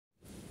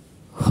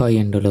Hi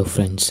and hello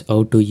friends,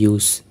 how to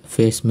use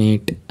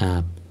facmet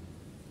app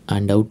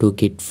and how to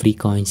get free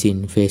coins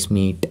in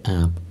facmet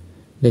app.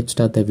 Let's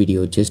start the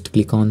video. Just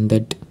click on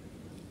that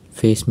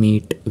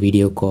facmet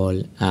video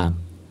call app.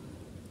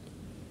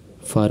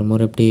 For more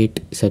update,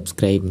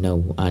 subscribe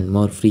now and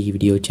more free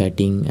video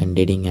chatting and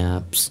dating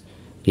apps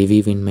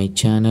review in my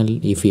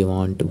channel if you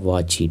want to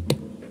watch it.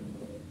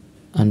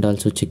 And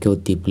also check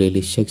out the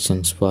playlist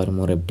sections for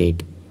more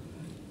update.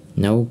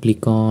 Now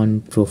click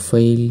on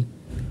profile,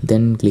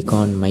 then click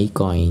on my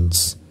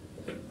coins.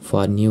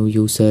 For new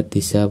user,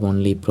 this app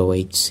only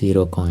provides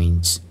 0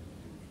 coins.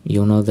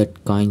 You know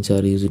that coins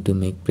are used to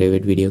make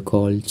private video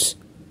calls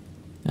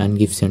and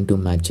give sent to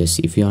matches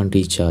if you want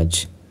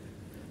recharge.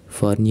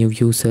 For new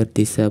user,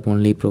 this app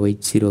only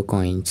provides 0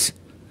 coins.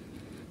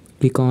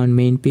 Click on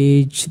main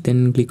page,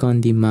 then click on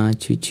the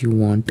match which you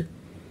want.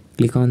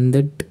 Click on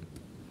that.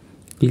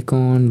 Click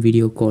on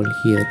video call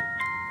here.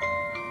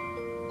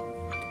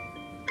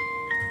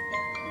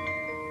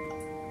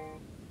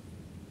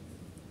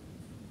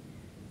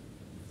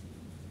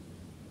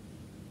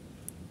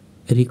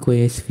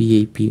 Request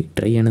VIP.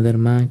 Try another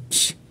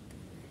match.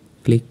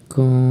 Click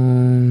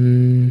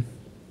on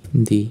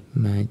the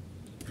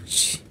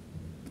match.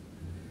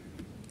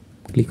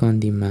 Click on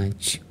the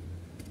match.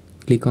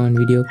 Click on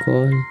video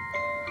call.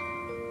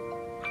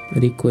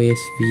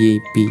 Request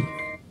VIP.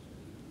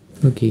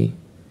 Okay.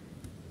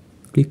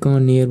 Click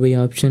on nearby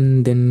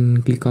option.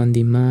 Then click on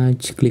the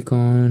match. Click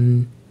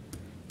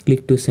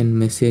to send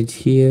message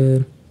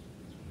here.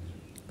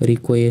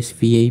 Request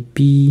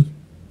VIP.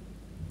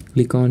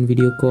 Click on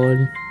video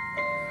call.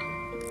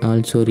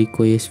 Also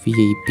request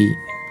VIP.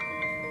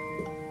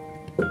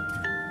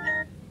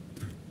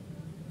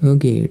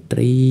 Okay,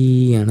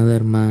 try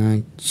another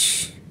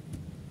match.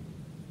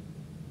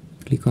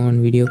 Click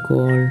on video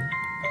call.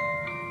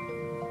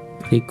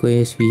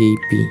 Request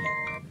VIP.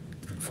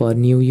 For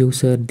new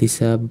user,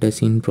 this app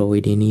doesn't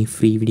provide any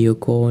free video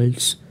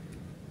calls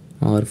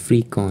or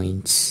free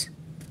coins.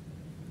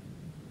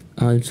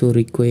 Also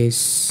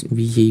request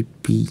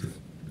VIP.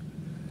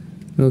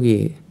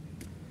 Okay.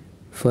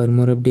 For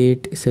more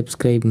update,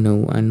 subscribe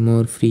now and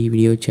more free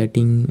video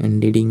chatting and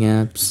dating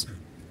apps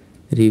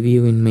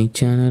review in my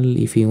channel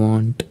if you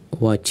want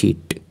watch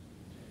it.